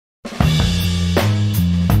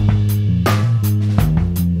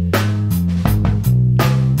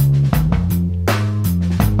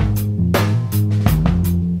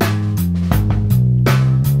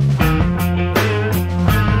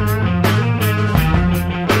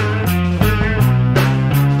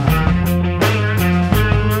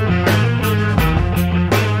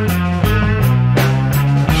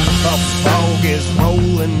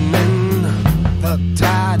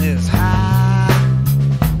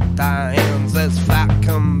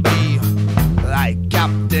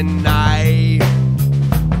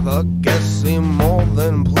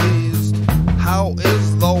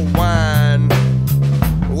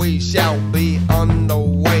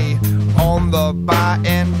the by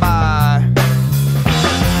and by.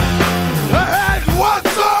 Ahead,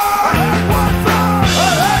 what's up?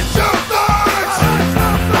 Ahead, two thirds.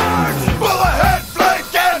 Full of head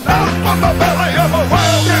flake and out from the belly of a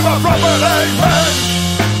whale. Give a proper amen.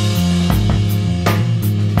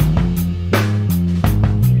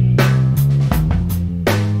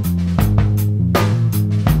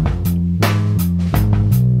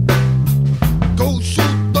 Go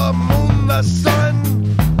shoot the moon, the sun,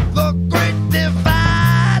 the great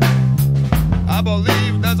divide. I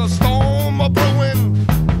believe there's a storm a-brewing.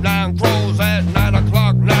 9 crows at 9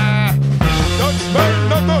 o'clock now.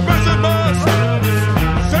 Dutchman at the vision mast.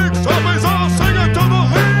 6 zombies all singing to the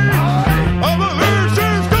lead. I believe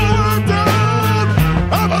she's going down.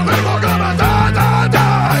 I believe we're gonna die, die,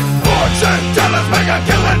 die. Fortune tellers make a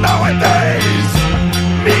killing nowadays.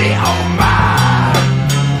 Me, oh my.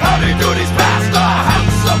 Howdy doodies past the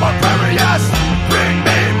house of Aquarius. Bring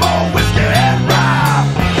me more whiskey and rye.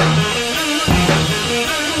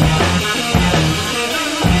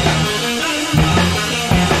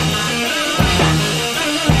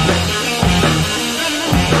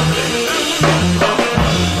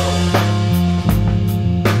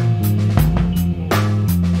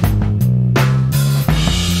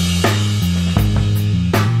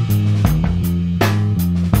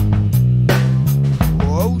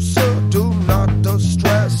 Oh, sir, do not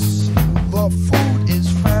distress. The food is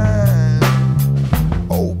fine.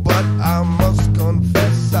 Oh, but I must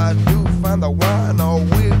confess, I do find the wine a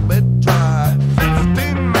wee bit dry.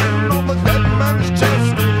 15 men on the dead man's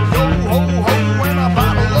chest. Yo ho ho, and a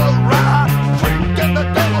bottle of rye. Drinking the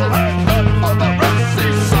devil and none for the rest.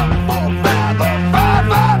 See some for bad, the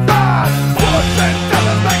 555. Fortune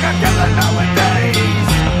tellers make a killing nowadays.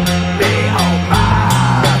 Me, oh my.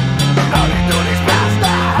 Howdy doodies past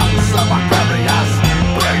the house of Aquarius.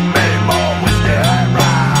 Bring me more whiskey and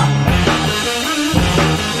rye.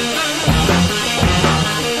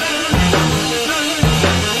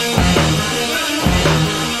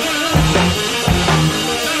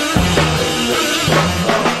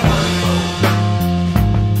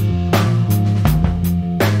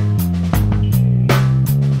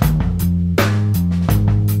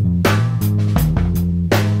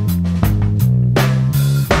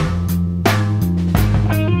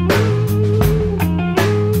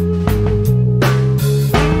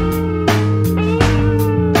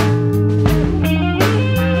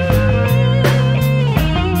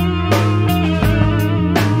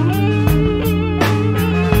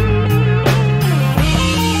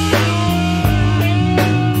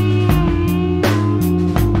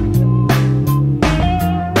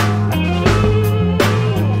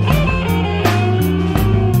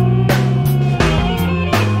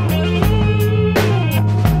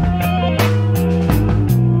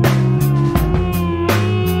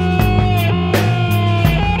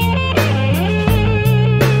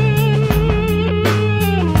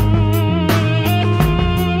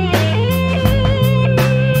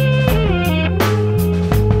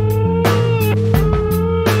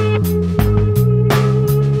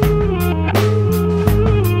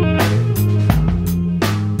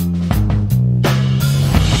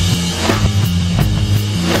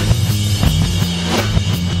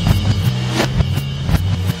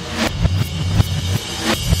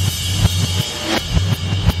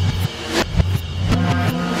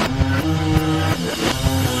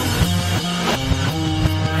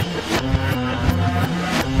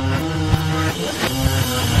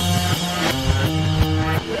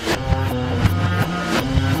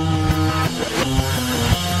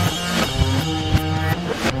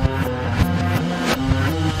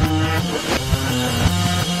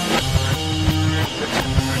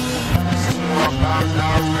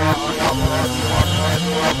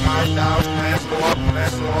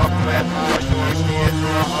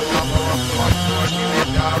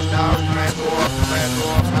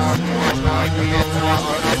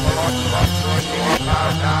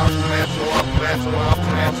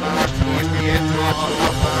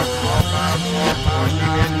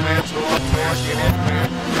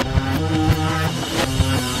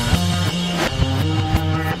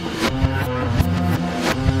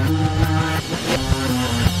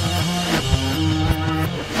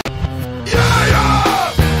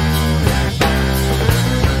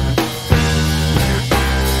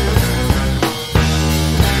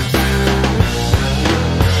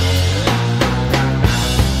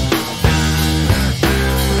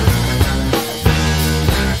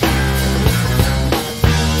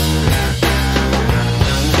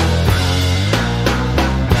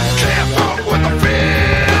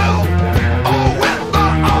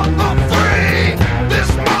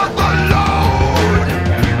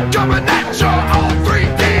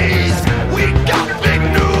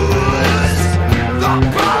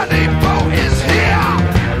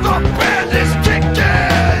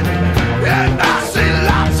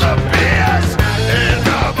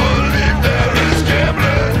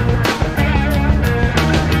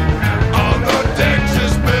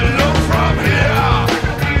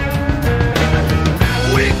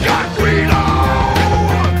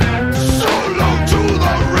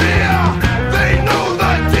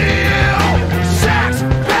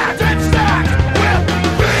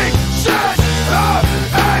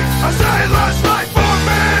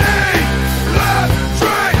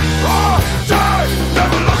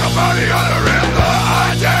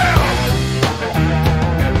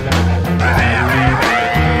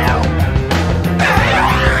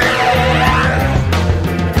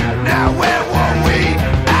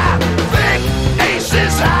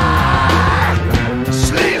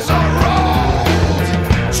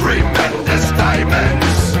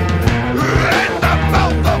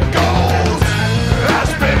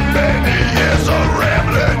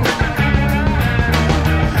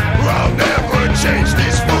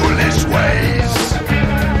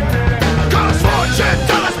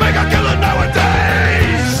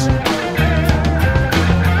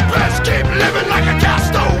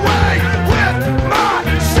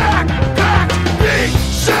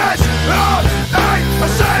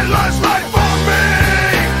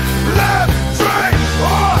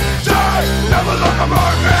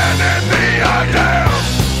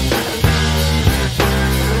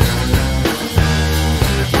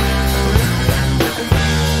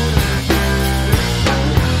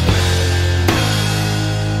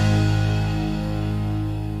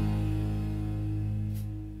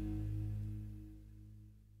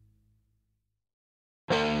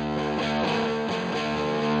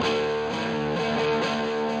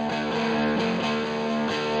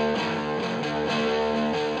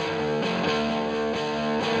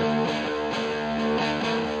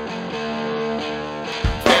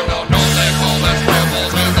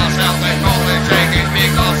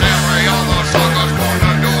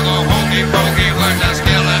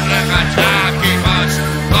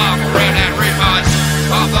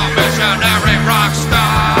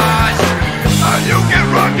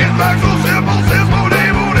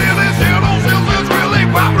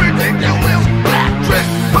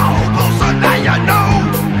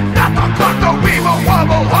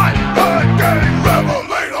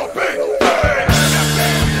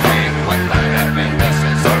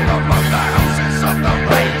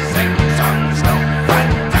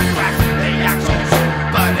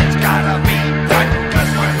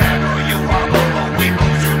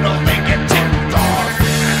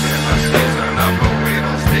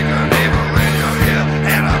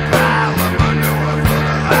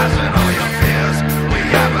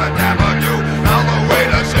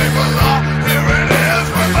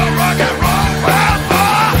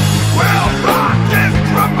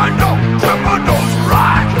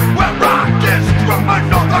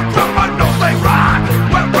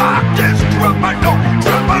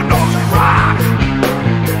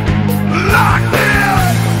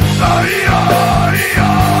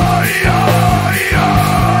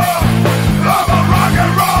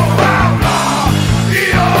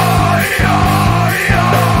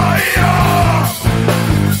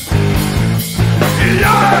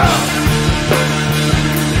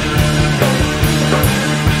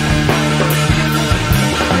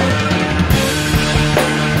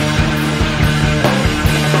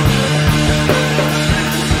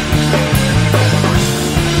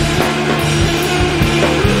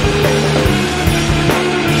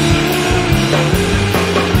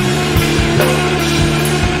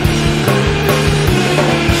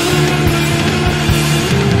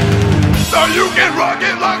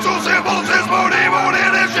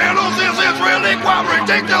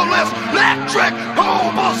 Electric,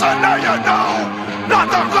 oh, Bolsa, now you know. Not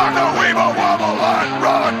the clock, the weevil, wobble, and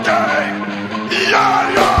rotate.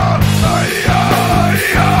 Yeah, yeah, yeah,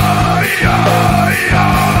 yeah, yeah,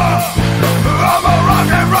 yeah. I'm a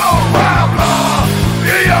rock and roll outlaw.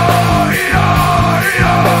 Yeah, yeah, yeah,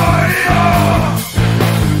 yeah.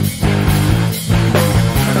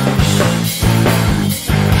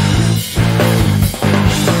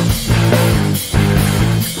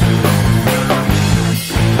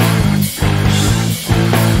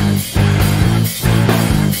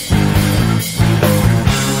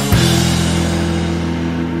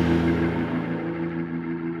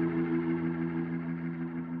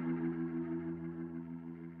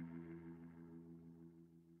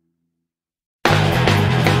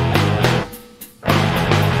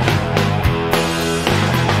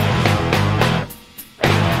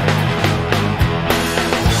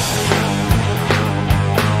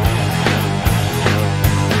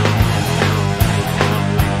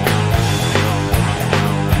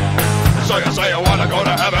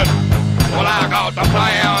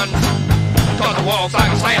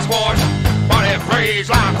 Sasquatch, but it freeze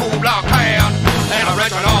like a cool block can. And I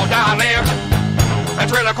reckon all down there,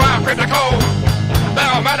 it's really quite critical. There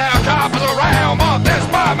are many coppers around, but this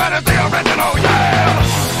my man is the original,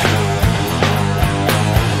 yeah!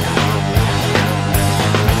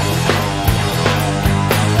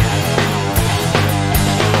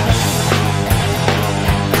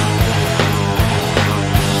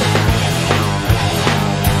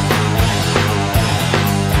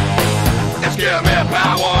 Give me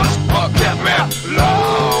powers, but keep me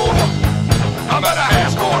low. I'm at a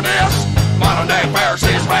hardcore this modern day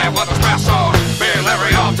Pharisees man with a special being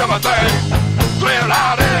Larry of Timothy, clear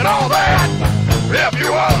out in all that. If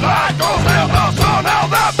you are like those live the sun, now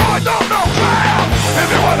that boy don't know crap. If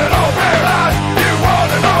you want to know paradise, you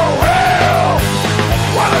want to know hell.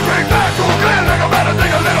 Wanna drink that cool clear, think about it,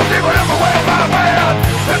 dig a little deeper in my way, my man.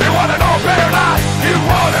 If you want to know paradise, you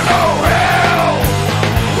want to know hell.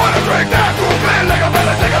 Wanna drink that cool clear, like a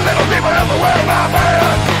better dig a little deeper everywhere, my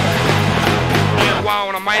man. You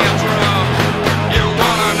want a man's rum, you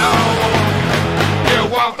wanna know. You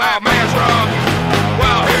want that man's rum,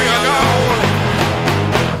 well here you go.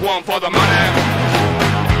 One for the money,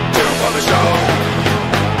 two for the show.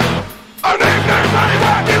 A name, money,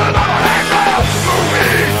 back, give another hand clap.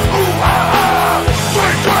 Ooh-wee, ooh-ah,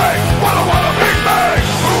 drink, drink, what a big bang.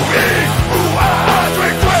 Ooh-wee, ooh-ah,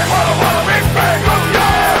 drink, drink, what a big bang, oh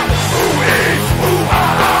yeah. Ooh-wee,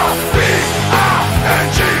 ooh-ah,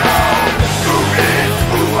 B-I-N-G-O. Ooh-wee,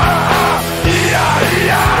 ooh-ah,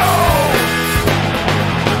 E-I-E-I-O.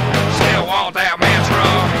 Still want that man's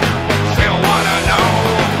rum, still wanna know.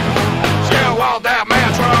 Still want that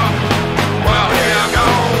man's rum, well here you go.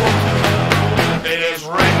 It is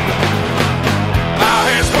written by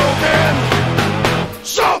his spoken,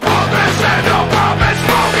 so put this in your pop and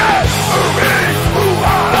smoke it. Ooh-wee,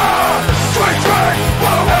 ooh-ah, drink, drink,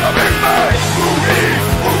 what a big bang. Ooh-wee,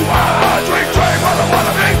 ooh-ah, drink, drink, what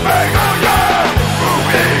a big bang, oh yeah.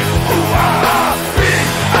 Ooh-wee, ooh-ah,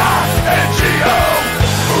 B-I-N-G-O.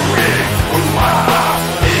 Ooh-wee, ooh-ah,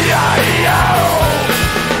 E-I-E-I-O.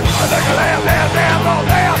 I think a lamb, down, go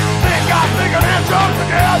down. Think I'm thinking in drugs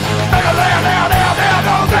again. Think a lamb, down,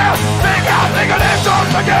 go down. Think I'm thinking in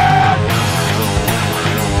drugs again.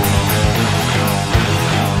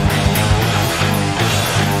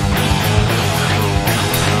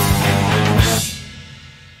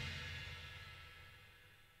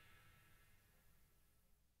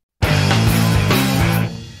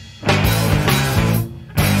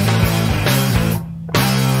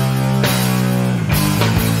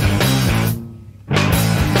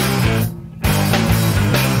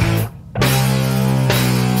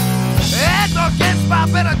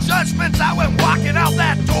 Better judgments, I went walking out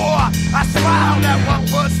that door. I smiled at one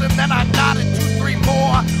person, then I nodded 2, 3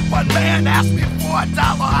 more. One man asked me for $1,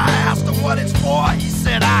 I asked him what it's for. He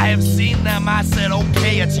said, I have seen them. I said,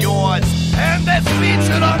 okay, it's yours. And that's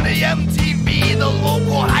featured on the MTV. The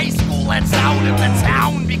local high school lets out and the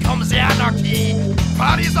town becomes anarchy.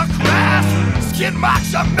 Bodies are crass, skin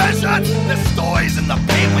marks are measured. The stories in the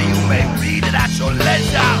paper, you may read it at your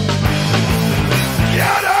leisure.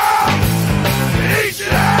 Get up!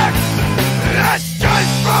 Eject!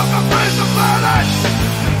 Escape from the prison planet!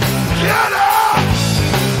 Get up!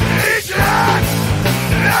 Eject!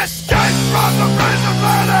 Escape from the prison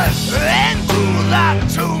planet! And to the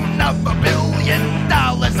tune of $1 billion,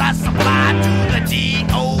 I supply to the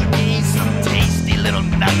DOD some tasty little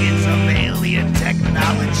nuggets of alien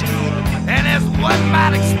technology. And as one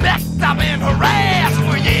might expect, I've been harassed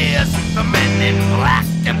for years. The men in black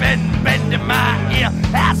have been bending my ear.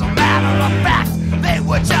 As a matter of fact, they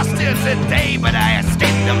were just here today, but I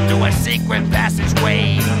escaped them through a secret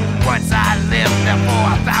passageway. Once I lived there for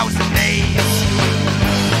 1,000 days.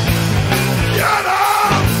 Get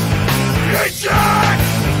up! Eject!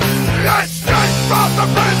 Escape from the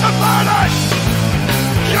prison planet!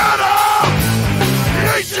 Get up!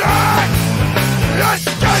 Eject!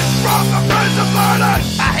 Escape from the prison planet!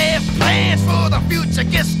 I have plans for the future,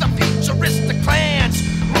 guess the futuristic plans.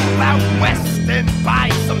 Move out west and buy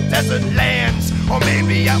some desert lands. Or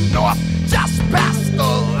maybe up north, just past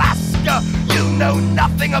Alaska. You know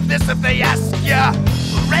nothing of this if they ask ya.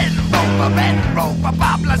 Red Rover,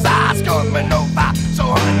 Bob Lazar's coming over. So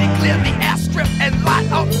honey, clear the airstrip and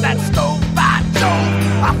light up that stove. By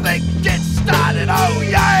Jove, I think it started, oh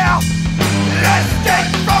yeah.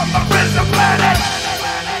 Escape from the prison planet.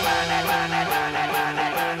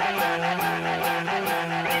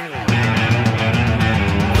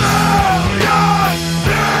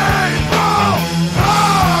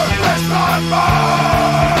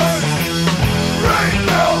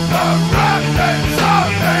 Rebuild the remnants of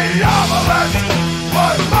the avalanche.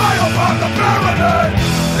 1 mile from the pyramid.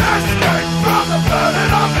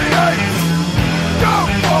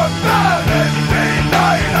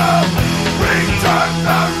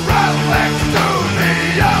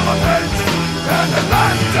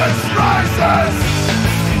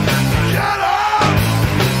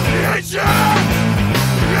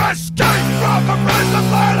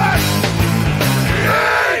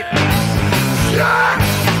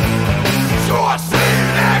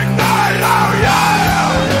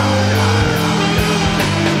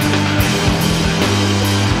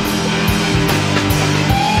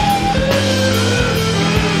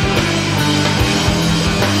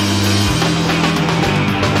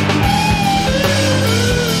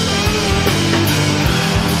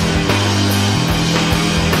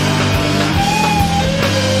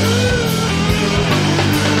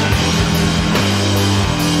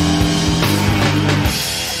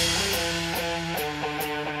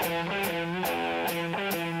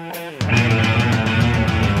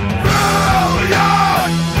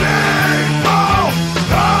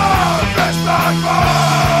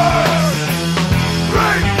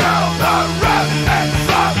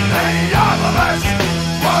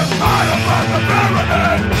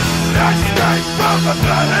 of the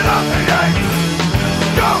planet of the apes.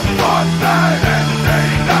 Go for that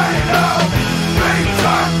indeed they know.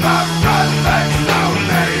 Return the convicts to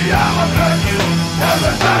the elements.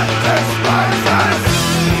 Never let this crisis.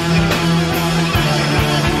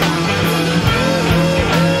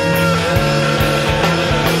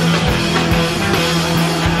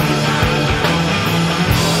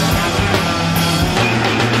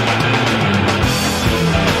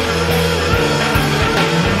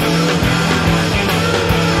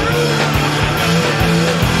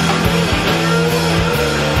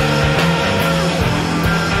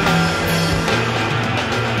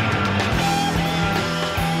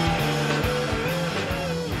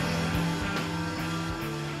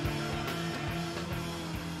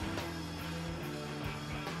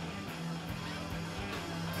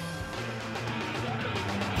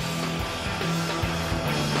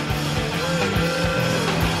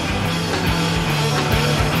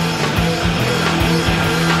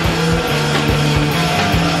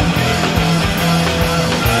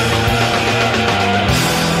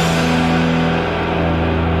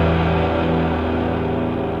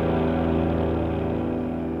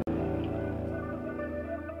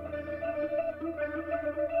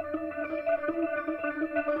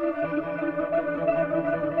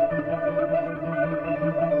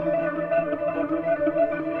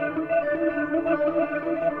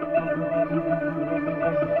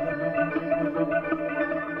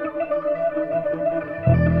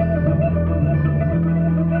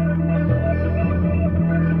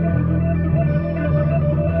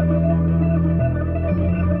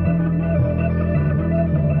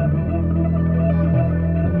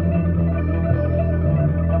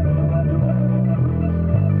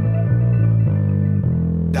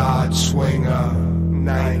 Swinger,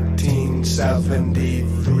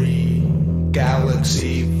 1973,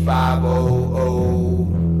 Galaxy 500,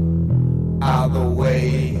 out the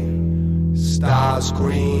way, stars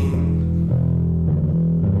green,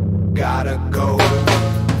 gotta go.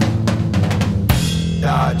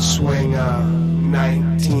 Dodge Swinger,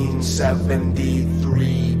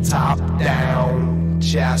 1973, top down,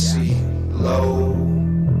 chassis low,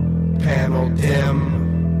 panel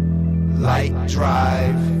dim, light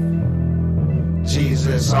drive.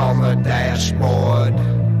 Jesus on the dashboard.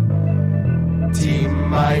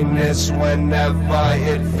 T-minus whenever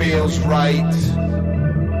it feels right.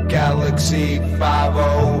 Galaxy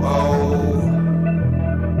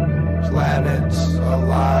 500. Planets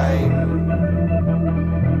align.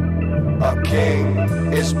 A king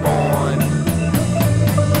is born.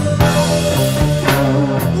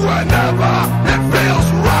 Whenever it feels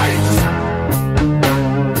right.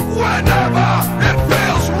 Whenever it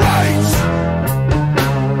feels right.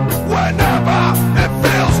 Whenever it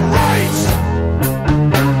feels right.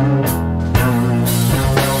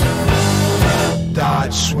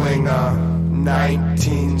 Dodge Swinger,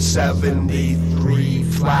 1973,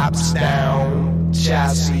 flaps down,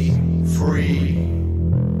 chassis free.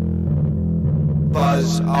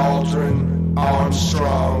 Buzz Aldrin,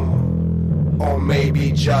 Armstrong, or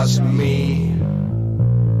maybe just me.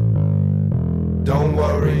 Don't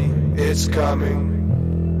worry, it's coming.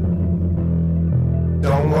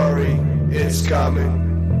 Don't worry, it's coming.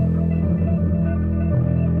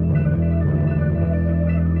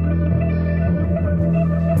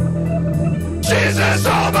 Jesus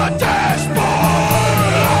on the dashboard,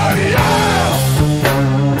 yeah.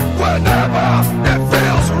 Whenever it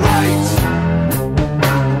feels right.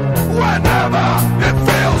 Whenever it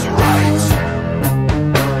feels right.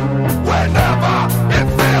 Whenever it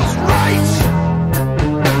feels right.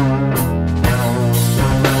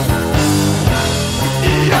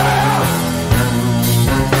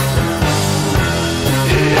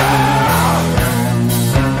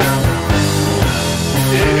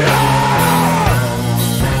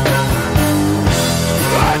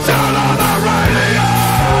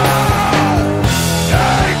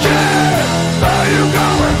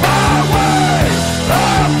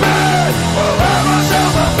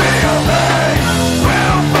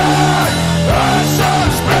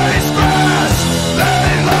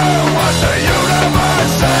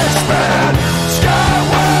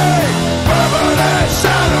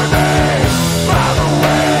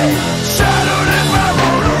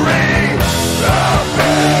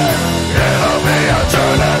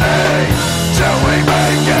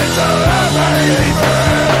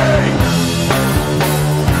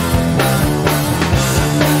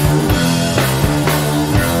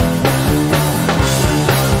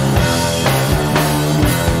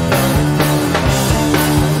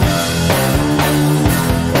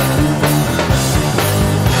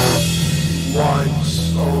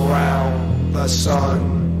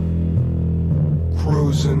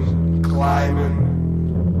 climbing.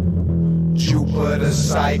 Jupiter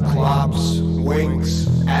Cyclops winks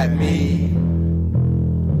at me.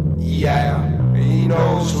 Yeah, he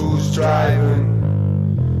knows who's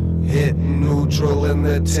driving. Hit neutral in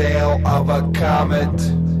the tail of a comet.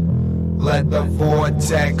 Let the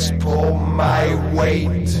vortex pull my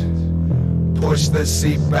weight. Push the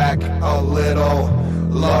seat back a little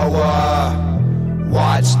lower.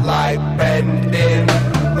 Watch light bend in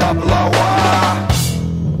the blower.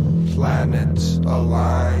 Planets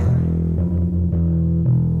align.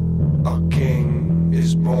 A king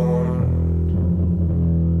is born.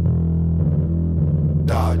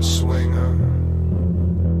 Dodge Swinger.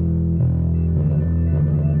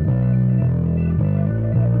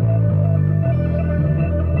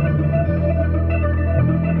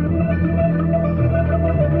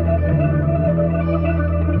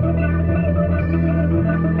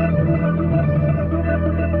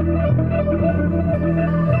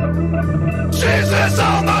 Jesus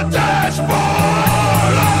on the dashboard,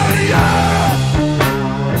 oh yeah.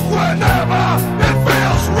 Whenever it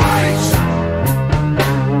feels right.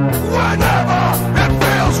 Whenever it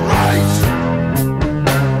feels right.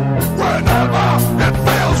 Whenever it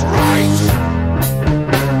feels right.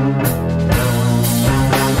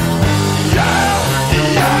 Yeah,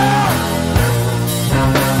 yeah.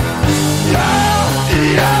 Yeah,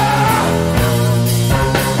 yeah.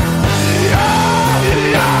 Yeah,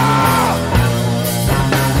 yeah.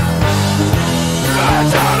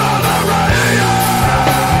 Turn on the radio.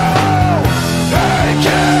 Hey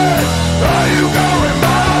kid, are you going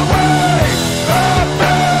my way? Up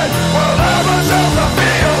in whatever's out the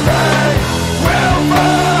field, hey, we'll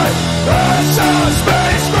find the sun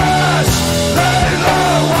space crash. Layla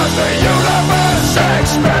was the universe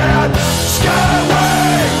X-Men.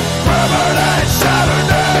 Skyway, permanent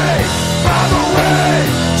Saturday. By the way,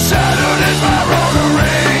 Saturn is my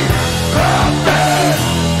rotary. Up in,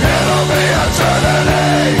 it'll be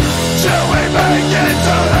eternity till we make it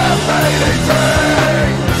to the fading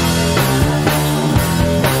thing.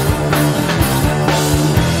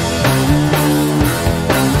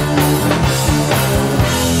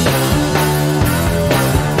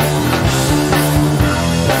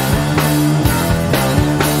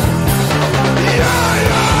 Yeah,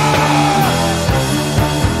 yeah.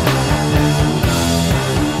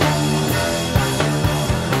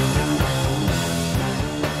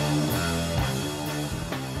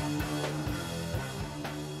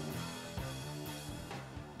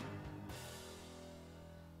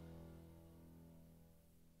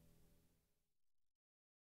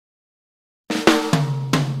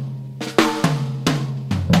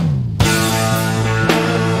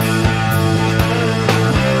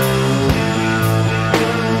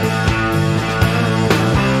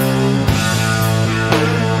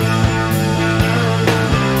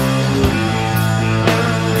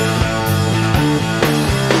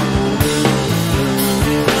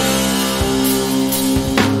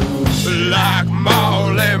 Like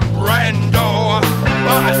Marlon Brando,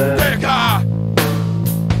 my sticker.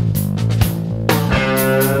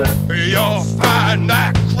 You'll find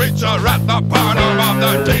that creature at the bottom of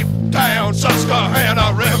the deep down Susquehanna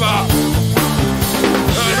River.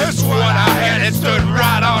 This one I had, it stood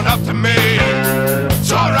right on up to me.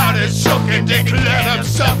 Tore out his choke and declared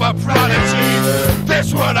himself a prodigy.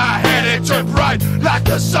 This one I had, it turned bright like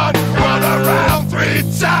the sun. Run around 3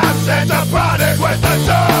 times and departed with the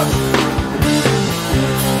doves.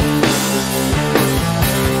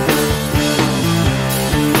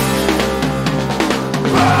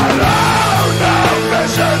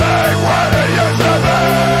 Listening when it used to be.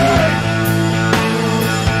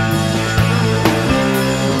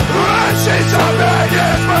 I've seen some bad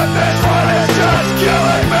years, but this one is just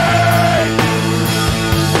killing me.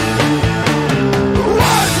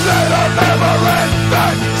 One little memory,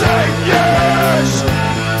 13 years.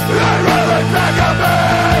 They really back up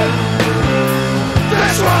in.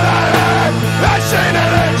 This one I had, I've seen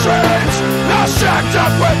it in dreams. Now shacked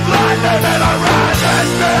up with lightning and a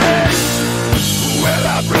rising beast. Well,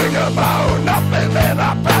 I bring 'em on up and then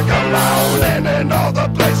I pack 'em on. And in all the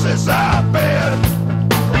places I've been,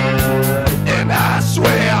 and I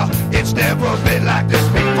swear it's never been like this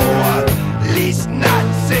before. At least not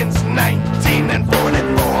since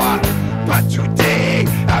 1944. But today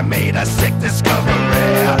I made a sick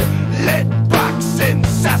discovery. Lead box in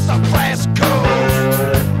Sassafras Cove.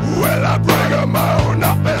 Well, I bring 'em on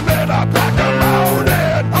up and then I pack 'em on.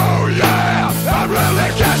 And oh yeah, I'm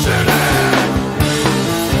really cashing in.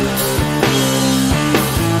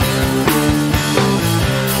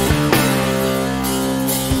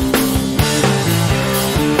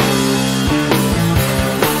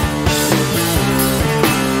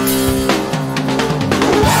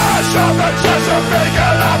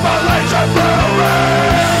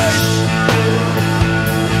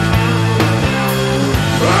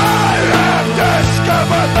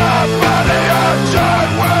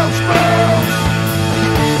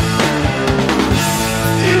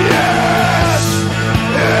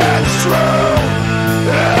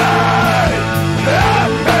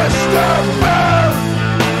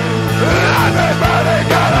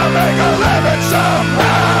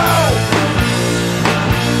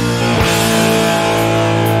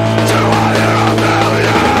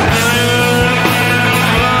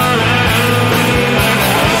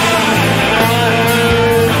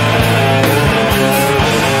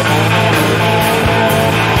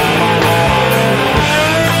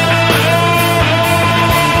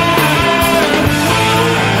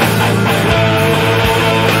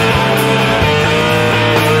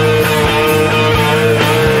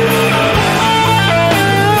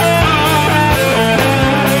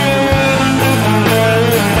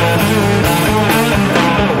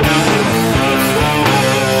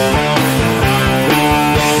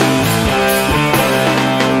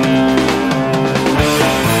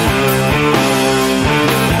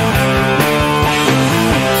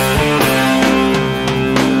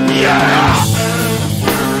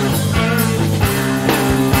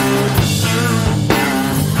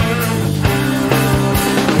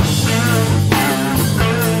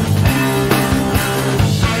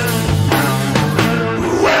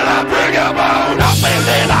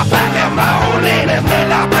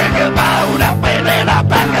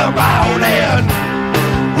 moaning.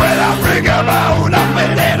 When I bring a moan up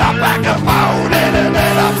and then I'm back a moaning, and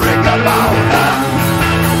then I bring a moan up,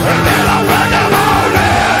 and then I'm back a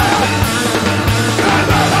moaning, and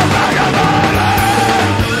then I'm back a moaning,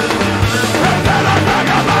 and then I'm back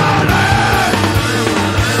a moaning.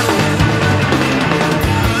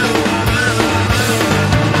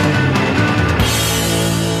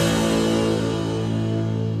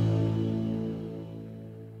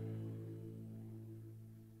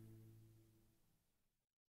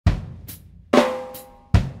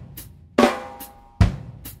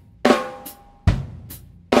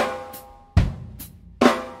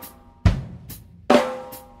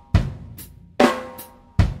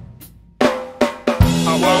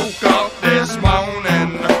 I woke up this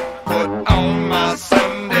morning, put on my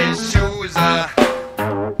Sunday shoes.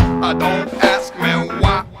 Don't ask me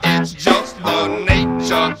why, it's just the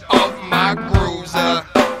nature of my grooves. I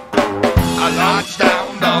lodged down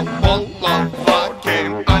the boulevard,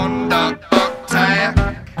 came under attack,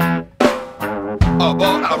 but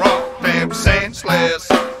I rocked them senseless,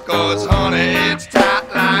 'cause honey, it's tight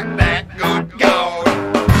like that, good God.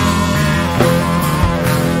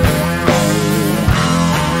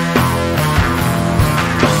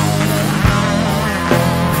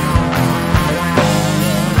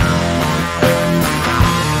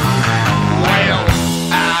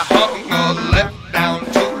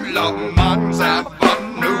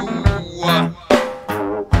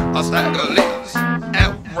 Staggerlies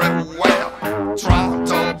everywhere, trying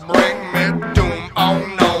to bring me doom, oh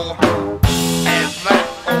no. And that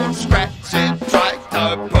old scratchy tractor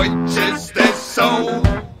preaches this soul.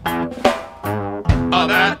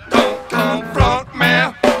 That don't confront me,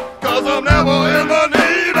 'cause I'm never in the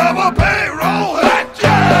need of a payroll.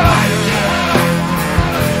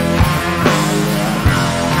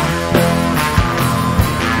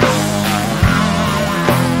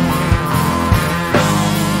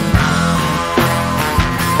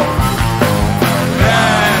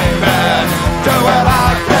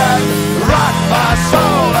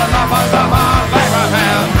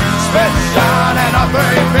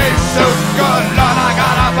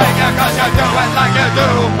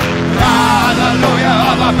 Hallelujah,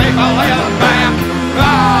 all the people in the band.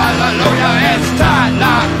 Hallelujah, it's tight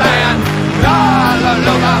like that.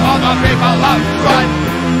 Hallelujah, all the people up front.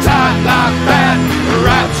 Tight like that,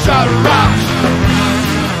 rapture rocks.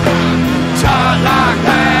 Tight like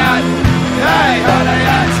that. Hey, honey,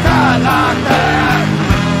 it's tight like that.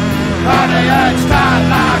 Honey, it's tight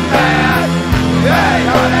like that. Hey,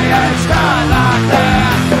 honey, it's tight like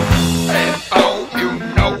that. And oh, you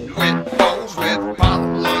know it goes with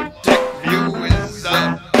politic views.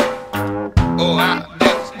 Oh, I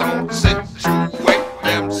just don't situate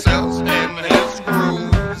themselves in his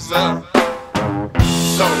grooves.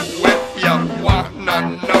 So if you wanna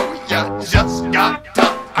know, you just got to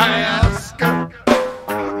ask.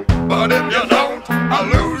 But if you don't, I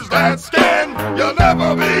lose that skin. You'll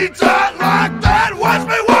never be tight like that. Watch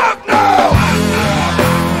me walk now.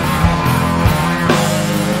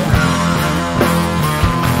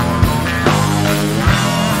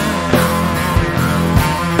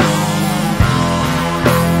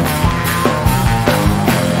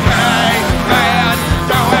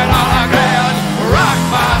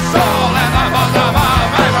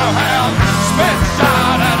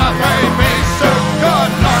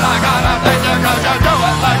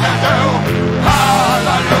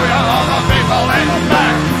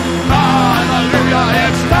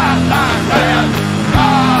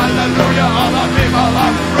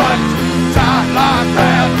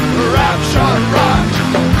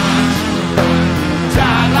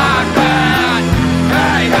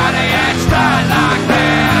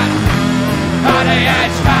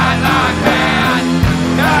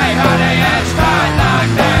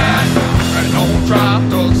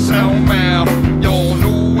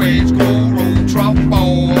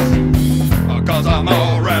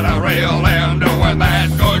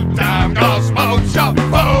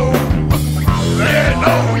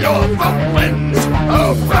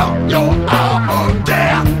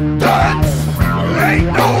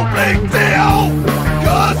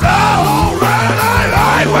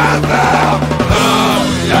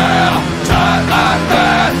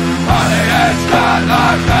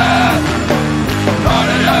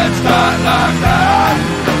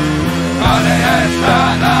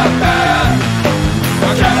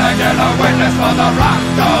 For the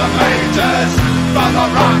rock of ages, for the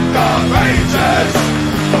rock of ages.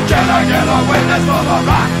 Can I get a witness for the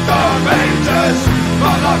rock of ages,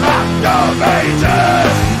 for the rock of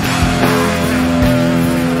ages?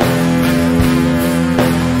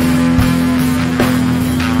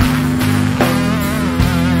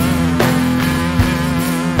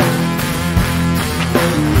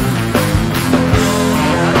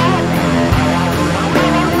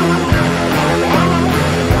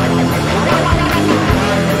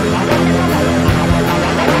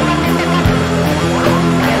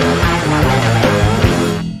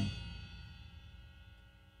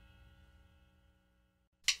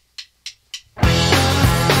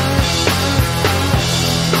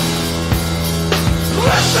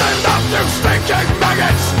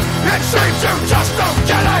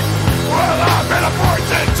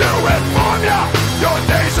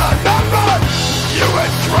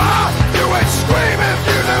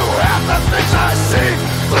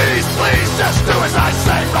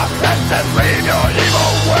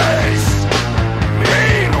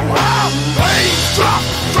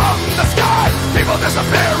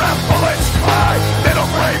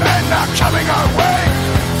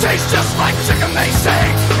 just like chicken they say.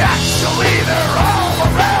 Actually they're all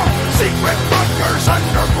around, secret bunkers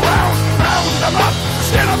underground. Round them up,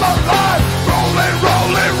 skin them alive, rolling,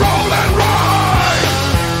 rolling, rolling, right.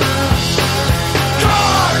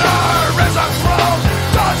 Carter is a crow,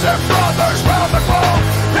 dozen brothers round the globe.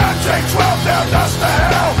 MJ-12 down dust to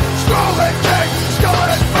hell, scrolling king,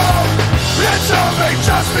 skeleton foe. It's only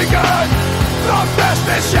just begun, the best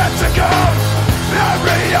is yet to come.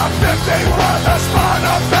 Area 51, the spawn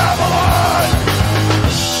of Babylon.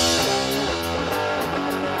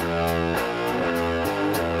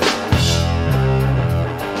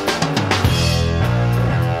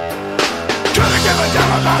 Couldn't give a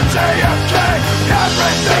damn about JFK.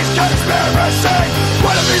 Everything's conspiracy.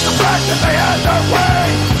 What if he's the fact that they had their way?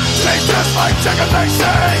 Seems just like chicken they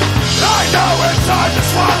say. I know it's hard to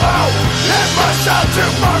swallow, it must sound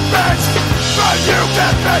too far-fetched, but you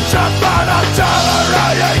can bitch about $1,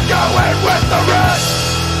 I ain't going with the rest.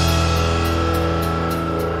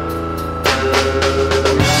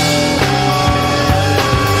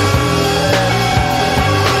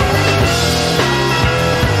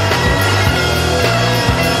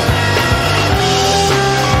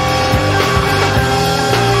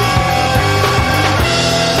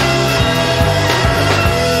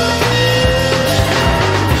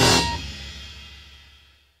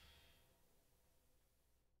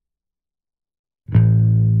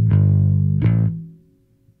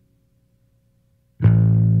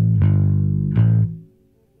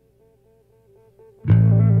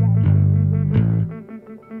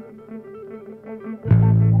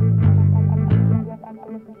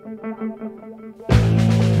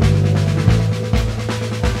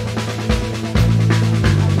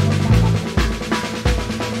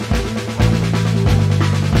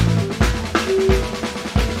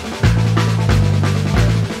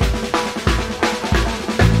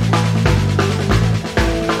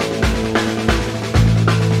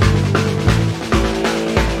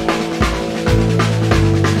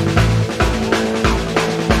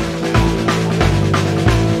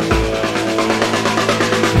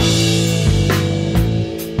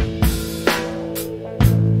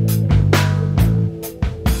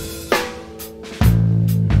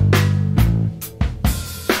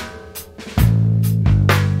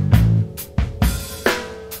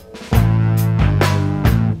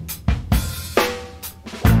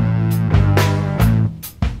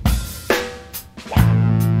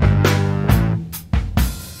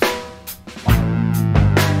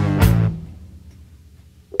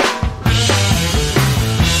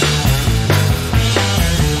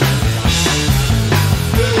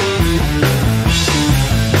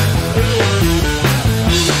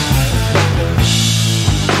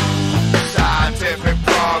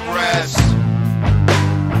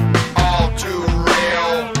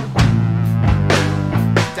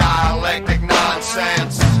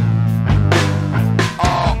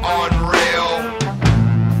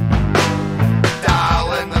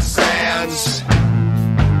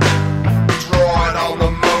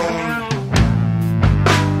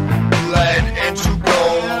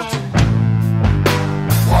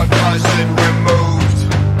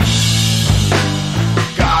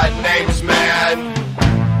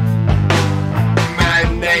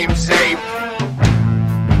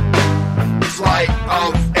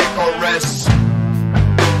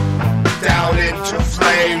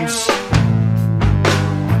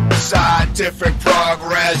 Scientific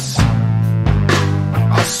progress,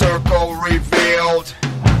 a circle revealed,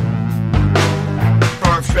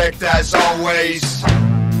 perfect as always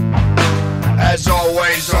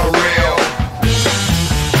are real.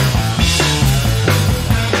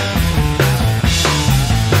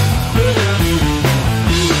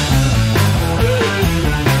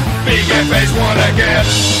 Begin phase 1 again.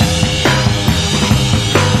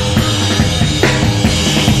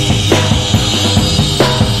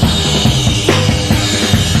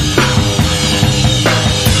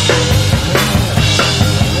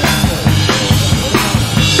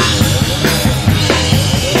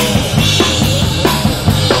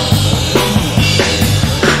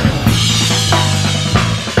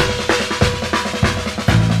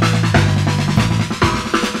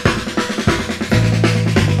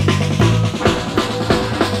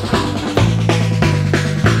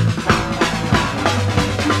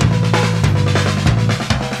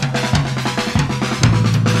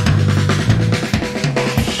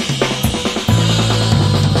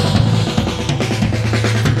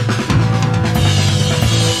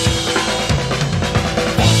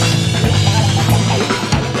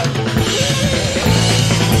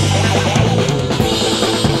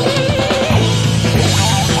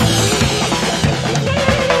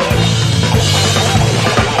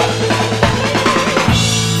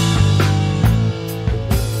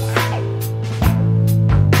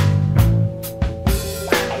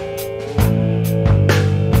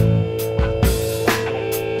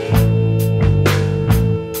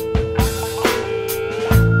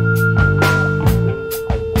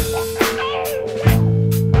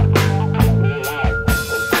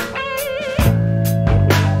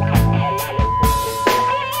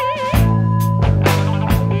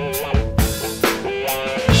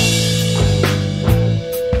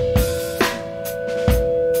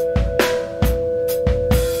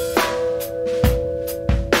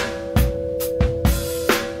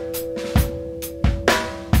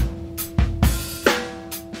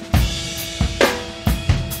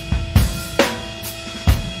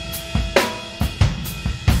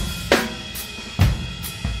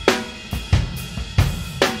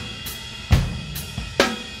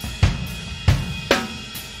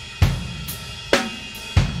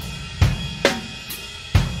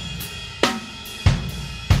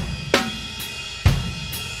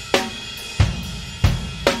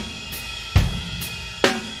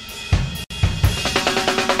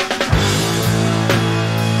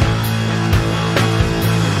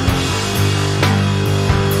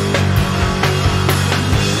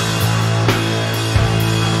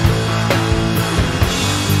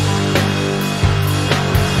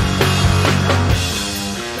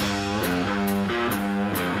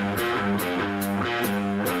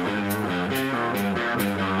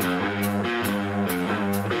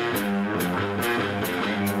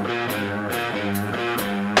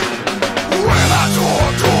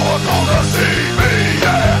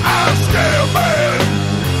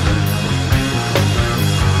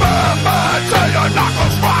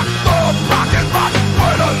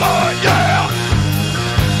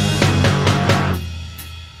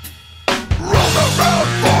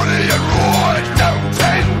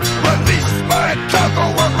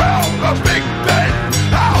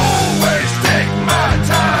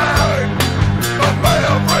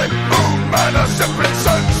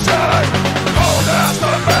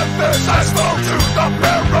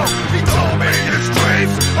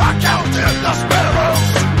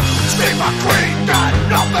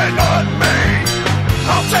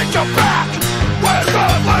 your back with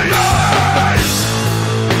godly eyes.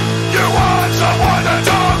 You want someone to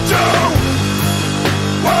talk to?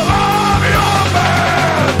 Well, I'm your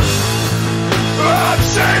man. I've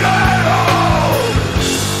seen it all,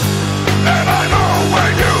 and I know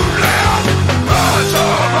where you live. It's a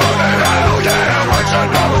money hell, yeah. What you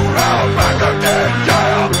know now, back again,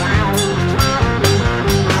 yeah.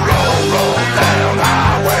 Roll down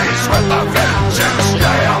highways with a vengeance,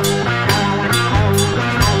 yeah.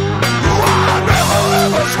 I never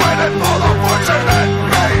ever sweated for the fortunate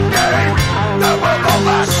main game.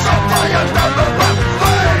 Nevertheless, I'm playing down the left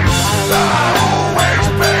lane. I always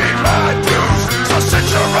paid my dues, so sit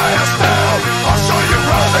your ass down. I'll show you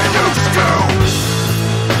how they used to.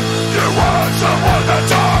 You want someone to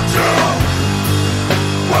talk to?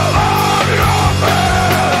 Well, I'm your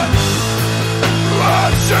man.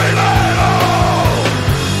 I've seen it all,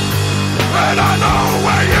 and I know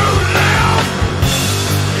where you live.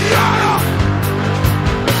 Yeah.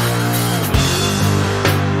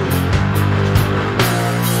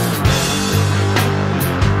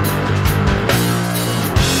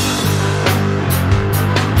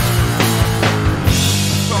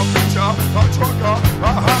 The preacher, the trucker,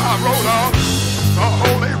 the high roller, the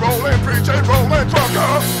holy rolling, preaching, rolling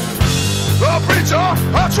trucker. The preacher,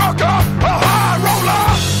 a trucker, a high roller,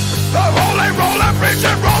 the holy rolling,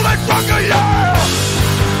 preaching, rolling trucker, yeah.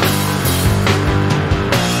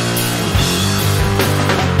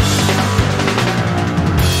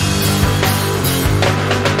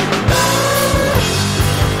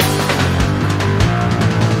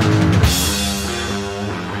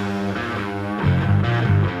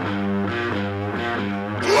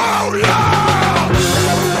 Oh yeah!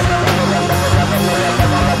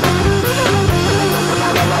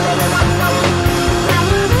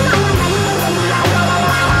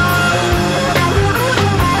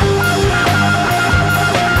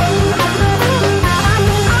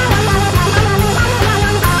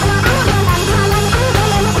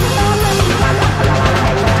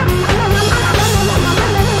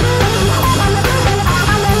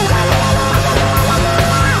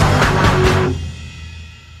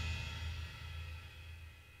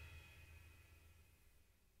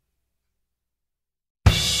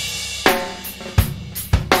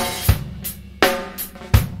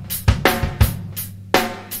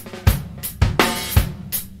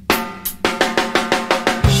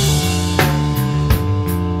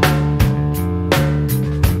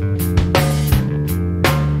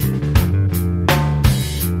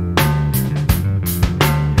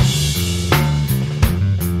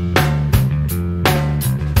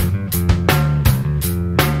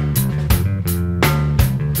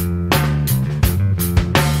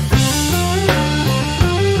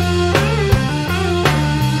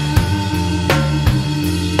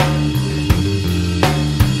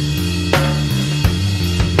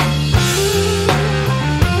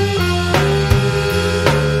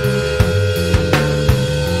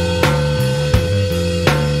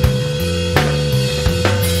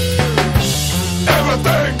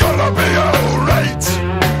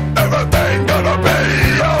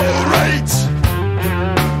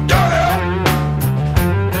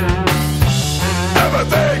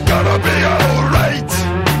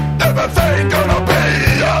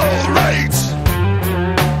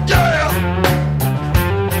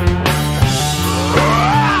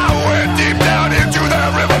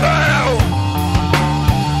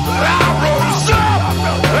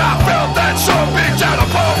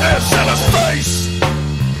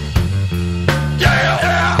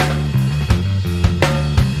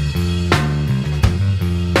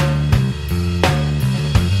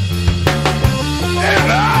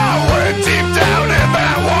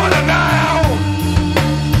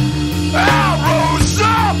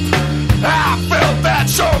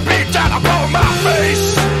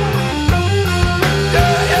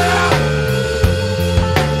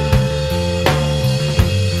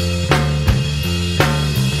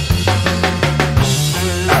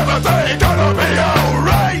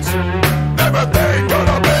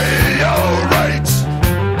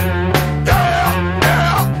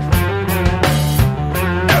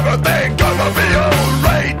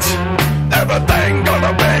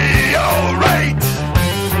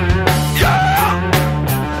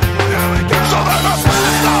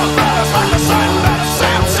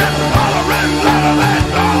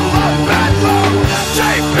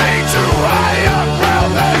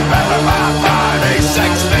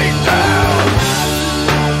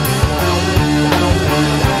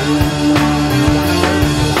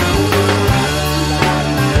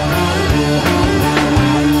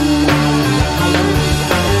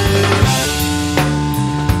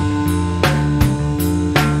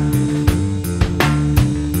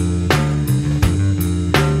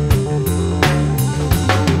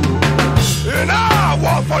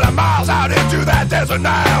 miles out into that desert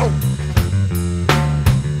now.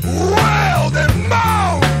 Wailed and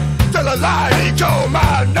moaned till the light he called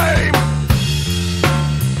my name.